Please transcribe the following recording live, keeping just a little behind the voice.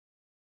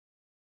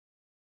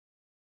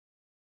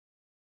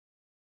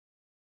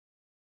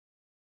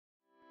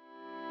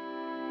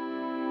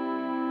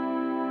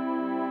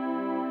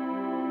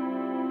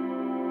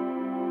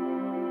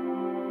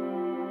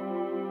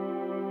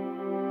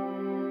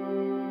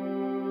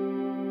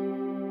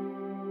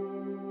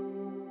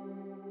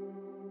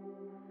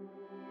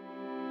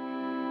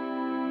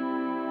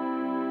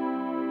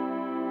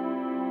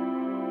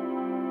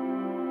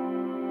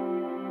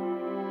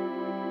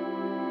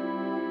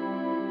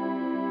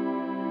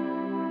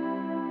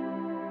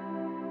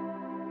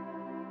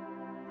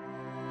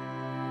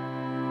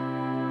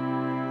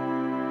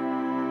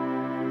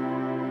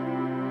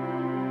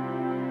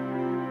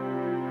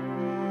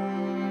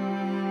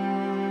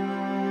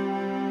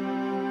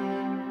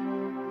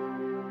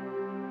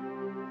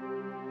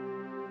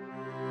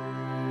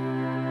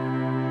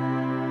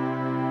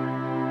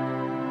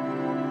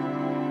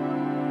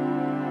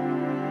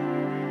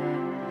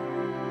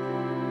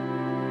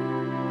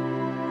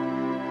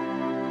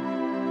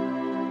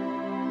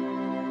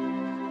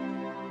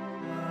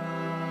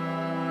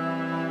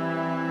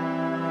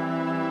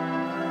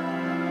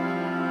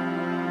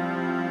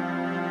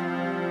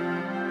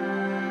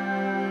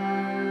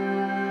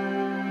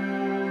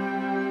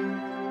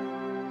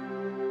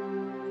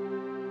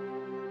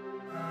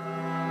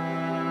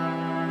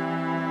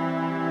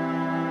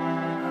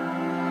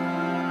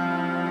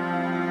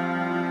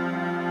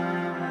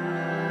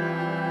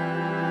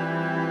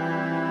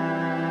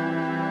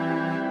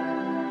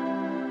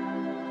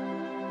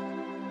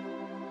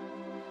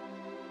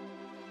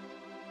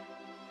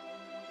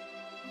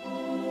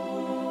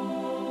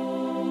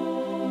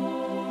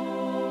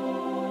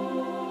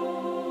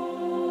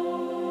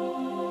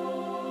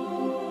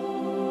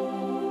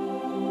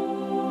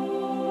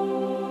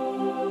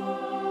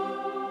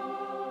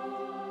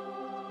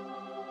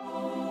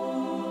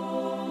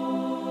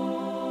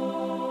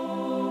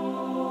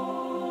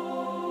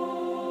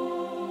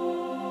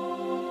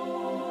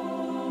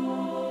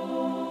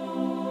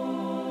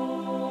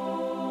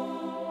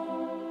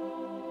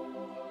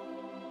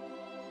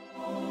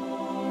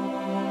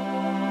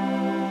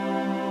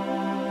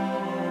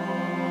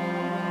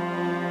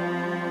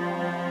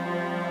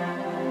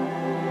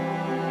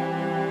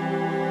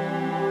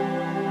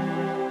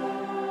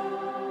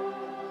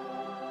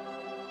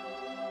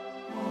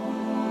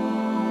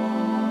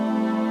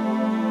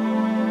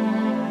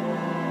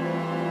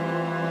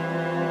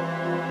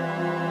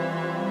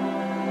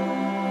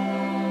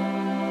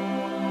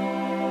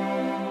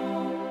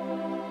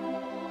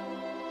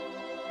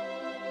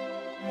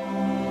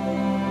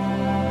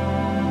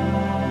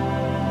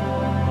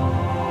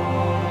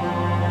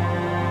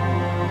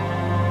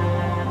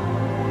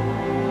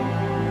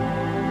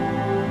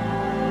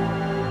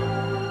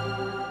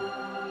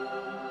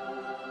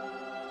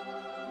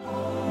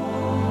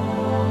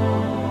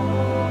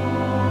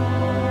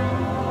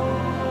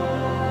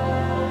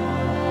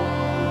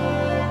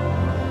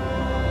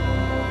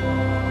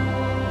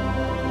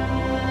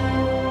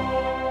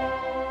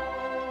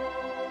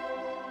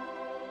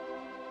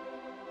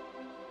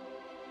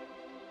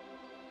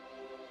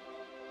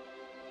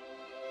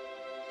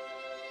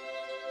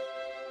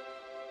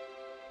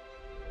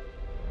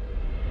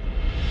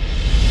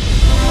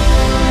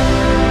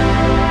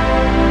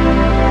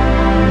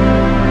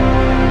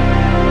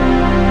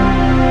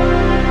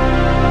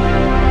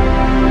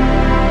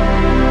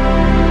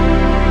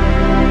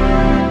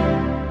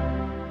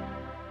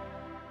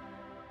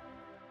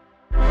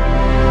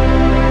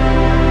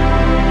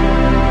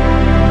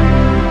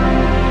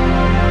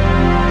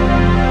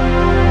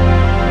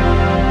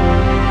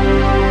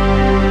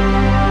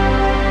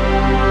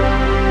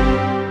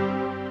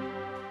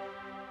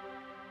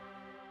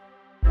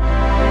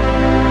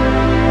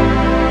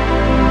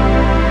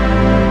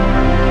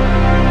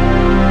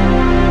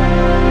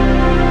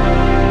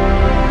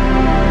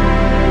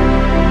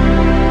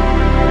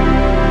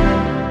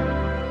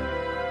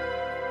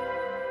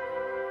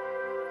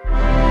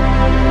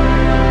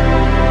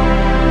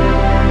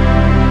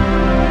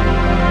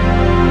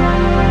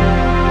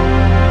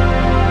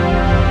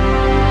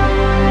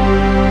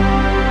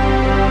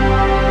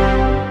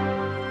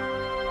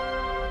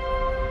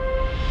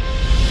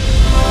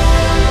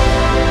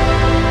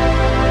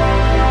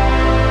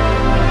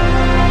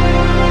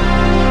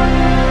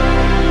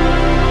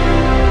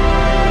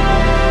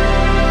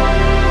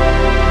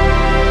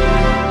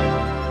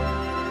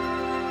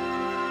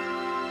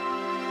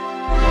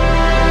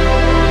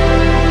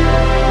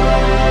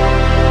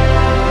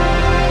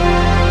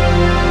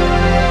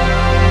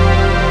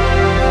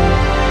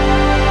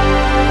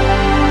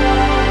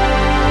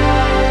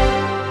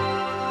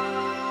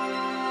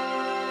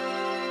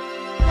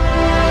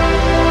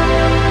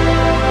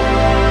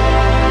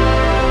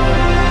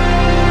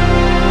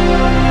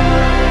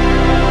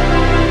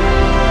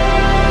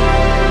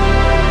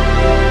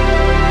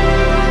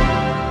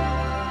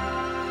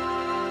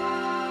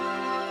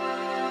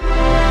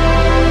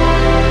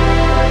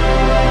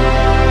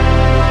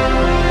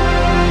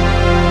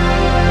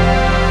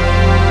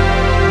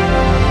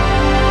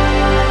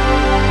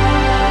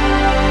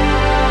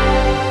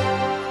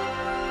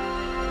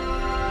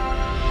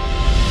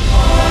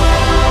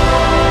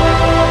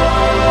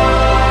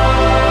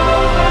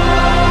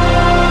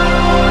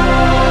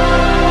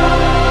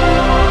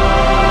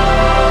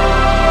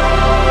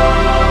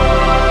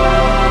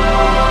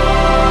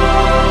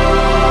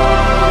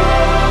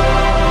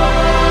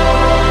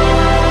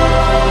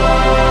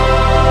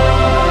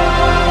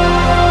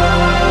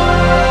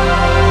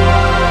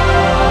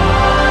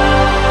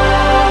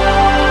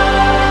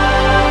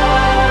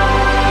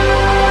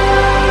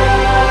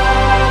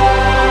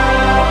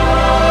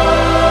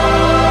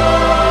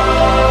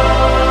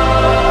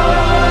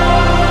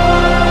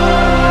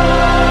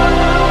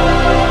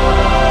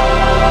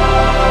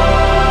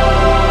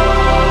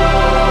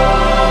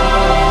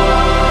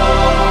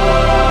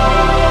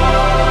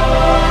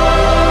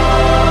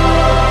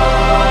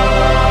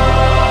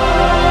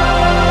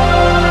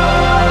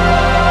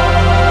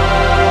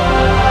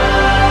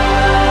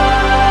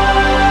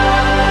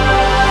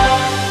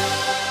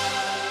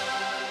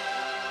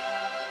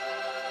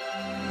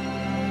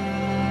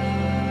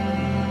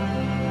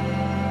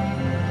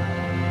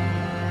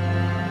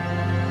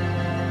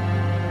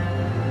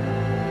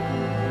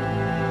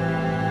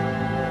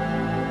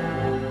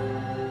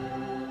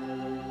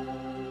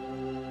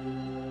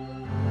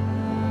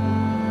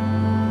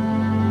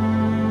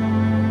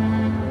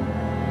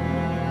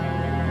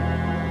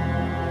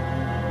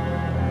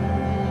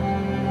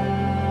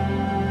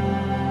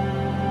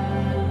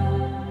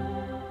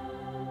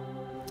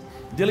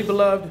Dearly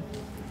beloved,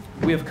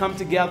 we have come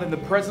together in the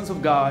presence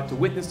of God to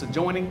witness the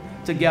joining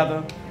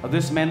together of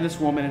this man and this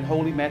woman in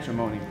holy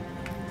matrimony.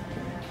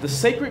 The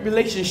sacred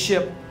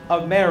relationship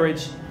of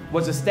marriage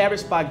was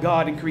established by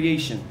God in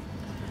creation.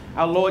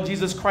 Our Lord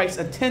Jesus Christ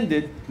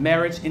attended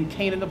marriage in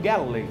Cana of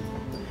Galilee.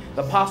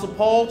 The Apostle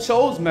Paul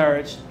chose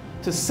marriage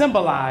to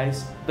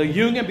symbolize the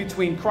union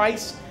between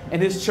Christ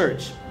and his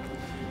church.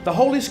 The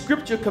Holy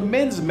Scripture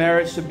commends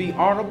marriage to be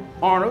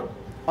honored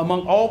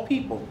among all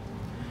people.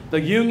 The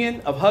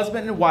union of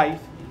husband and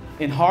wife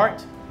in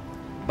heart,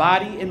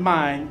 body, and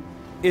mind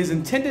is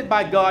intended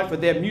by God for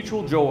their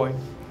mutual joy,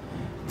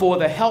 for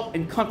the help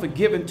and comfort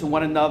given to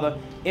one another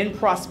in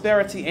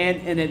prosperity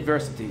and in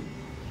adversity.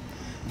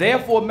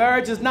 Therefore,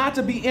 marriage is not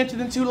to be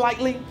entered into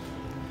lightly,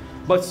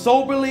 but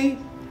soberly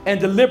and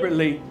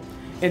deliberately,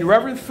 in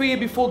reverent fear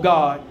before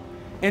God.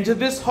 Into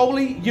this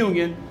holy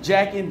union,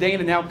 Jackie and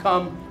Dana now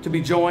come to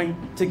be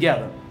joined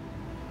together.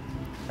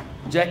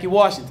 Jackie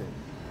Washington,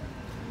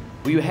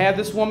 will you have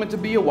this woman to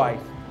be your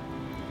wife,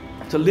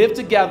 to live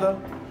together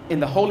in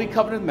the holy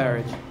covenant of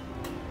marriage?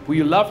 Will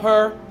you love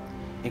her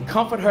and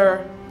comfort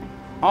her,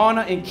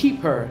 honor and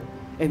keep her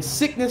in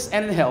sickness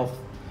and in health,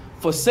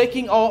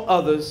 forsaking all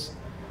others?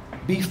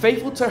 Be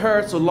faithful to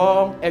her so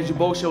long as you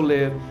both shall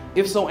live.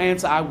 If so,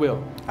 answer, I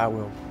will. I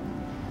will.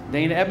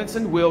 Dana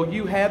Edmondson, will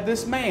you have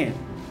this man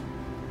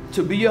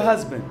to be your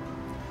husband,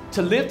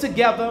 to live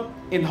together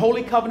in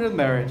holy covenant of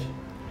marriage?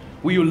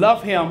 Will you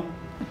love him,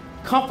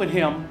 comfort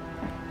him,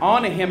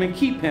 honor him, and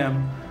keep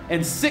him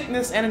in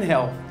sickness and in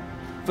health,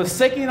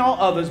 forsaking all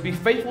others? Be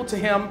faithful to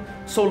him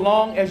so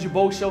long as you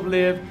both shall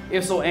live.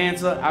 If so,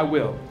 answer, I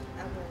will.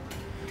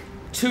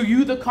 To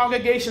you, the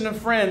congregation of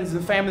friends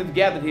and family that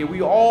gathered here,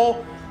 we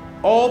all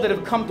that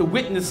have come to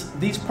witness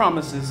these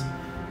promises,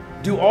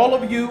 do all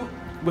of you,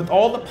 with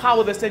all the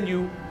power that's in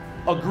you,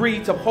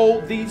 agree to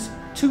hold these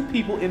two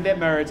people in their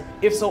marriage?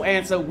 If so,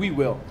 answer, we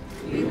will.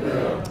 We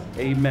will.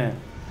 Amen.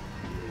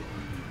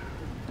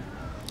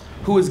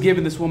 Who is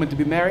giving this woman to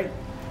be married?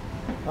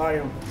 I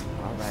am.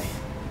 All right.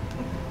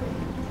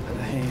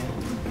 Other hand.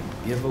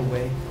 Give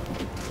away.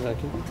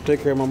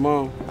 Take care of my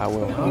mom. I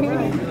will. All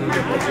right.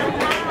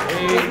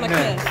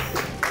 Amen.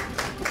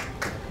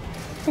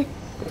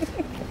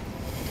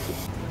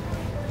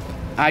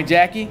 I,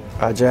 Jackie.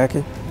 I,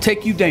 Jackie.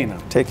 Take you,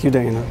 Dana. Take you,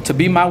 Dana. To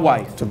be my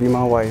wife. To be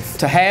my wife.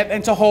 To have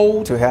and to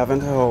hold. To have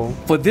and to hold.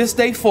 For this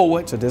day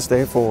forward. To this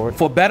day forward.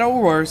 For better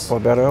or worse. For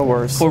better or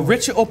worse. For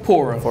richer or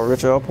poorer. For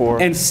richer or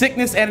poorer. In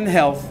sickness and in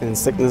health. In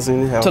sickness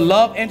and in health. To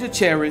love and to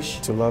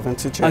cherish. To love and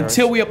to cherish.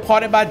 Until we are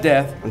parted by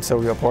death. Until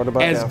we are parted by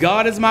death. As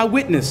God is my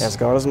witness. As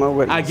God is my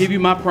witness. I give you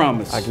my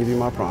promise. I give you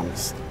my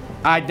promise.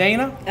 I,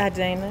 Dana. I,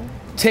 Dana.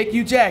 Take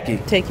you, Jackie.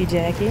 Take you,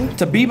 Jackie.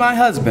 To be my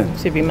husband.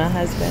 To be my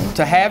husband.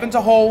 To have and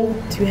to hold.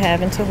 To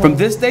have and to hold. From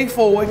this day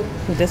forward.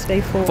 From this day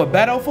forward. For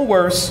better or for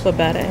worse. For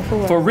better and for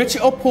worse. For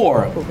richer or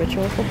poorer. For richer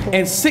or for poorer.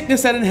 In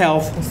sickness and in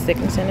health. In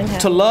sickness and in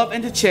health. To love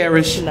and to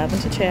cherish. To love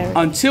and to cherish.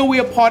 Until we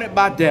are parted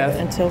by death.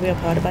 Until we are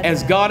parted by death.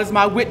 As God is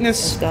my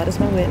witness. As God is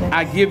my witness.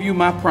 I give you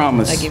my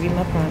promise. I give you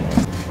my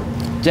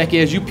promise. Jackie,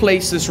 as you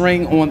place this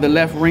ring on the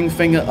left ring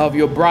finger of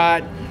your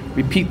bride,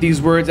 repeat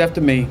these words after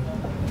me.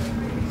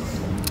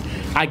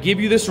 I give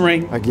you this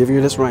ring. I give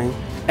you this ring.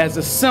 As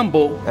a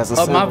symbol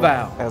of my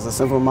vow. As a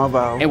symbol of my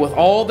vow. And with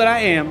all that I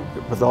am.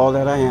 With all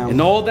that I am. And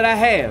all that I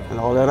have. And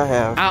all that I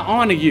have. I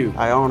honor you.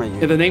 I honor you.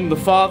 In the name of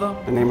the Father.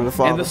 In the name of the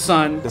Father. And the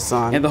Son. The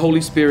Son. And the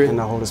Holy Spirit. And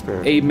the Holy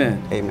Spirit.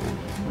 Amen. Amen.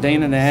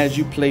 Dana, now as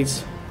you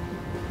place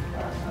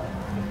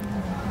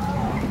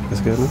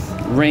that's good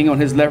enough. Ring on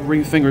his left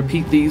ring finger,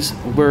 repeat these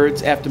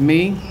words after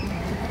me.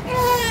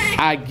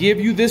 I give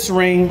you this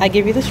ring. I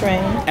give you this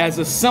ring. As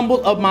a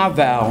symbol of my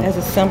vow. As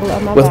a symbol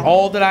of my with vow. With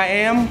all that I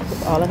am.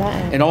 With all that I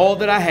am. And all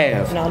that I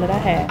have. And all that I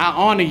have. I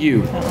honor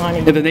you. I honor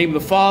you. In the name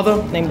of the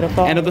Father. Name of the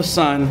Father. And of the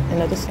Son.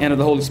 And of the Son. And of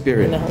the Holy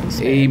Spirit. And the Holy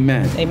Spirit.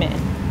 Amen. Amen.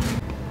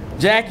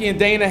 Jackie and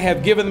Dana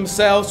have given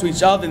themselves to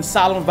each other in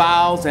solemn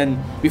vows and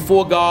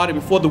before God and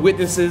before the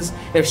witnesses,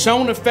 have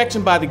shown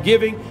affection by the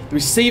giving, the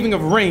receiving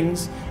of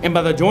rings, and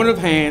by the joining of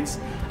hands.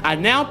 I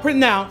now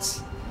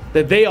pronounce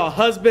that they are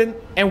husband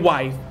and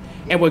wife,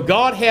 and what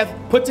God hath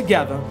put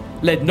together,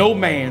 let no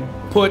man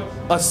put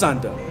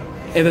asunder.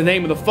 In the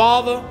name of the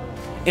Father,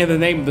 in the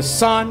name of the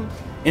Son,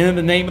 and in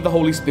the name of the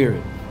Holy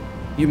Spirit.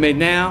 You may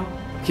now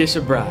kiss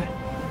your bride.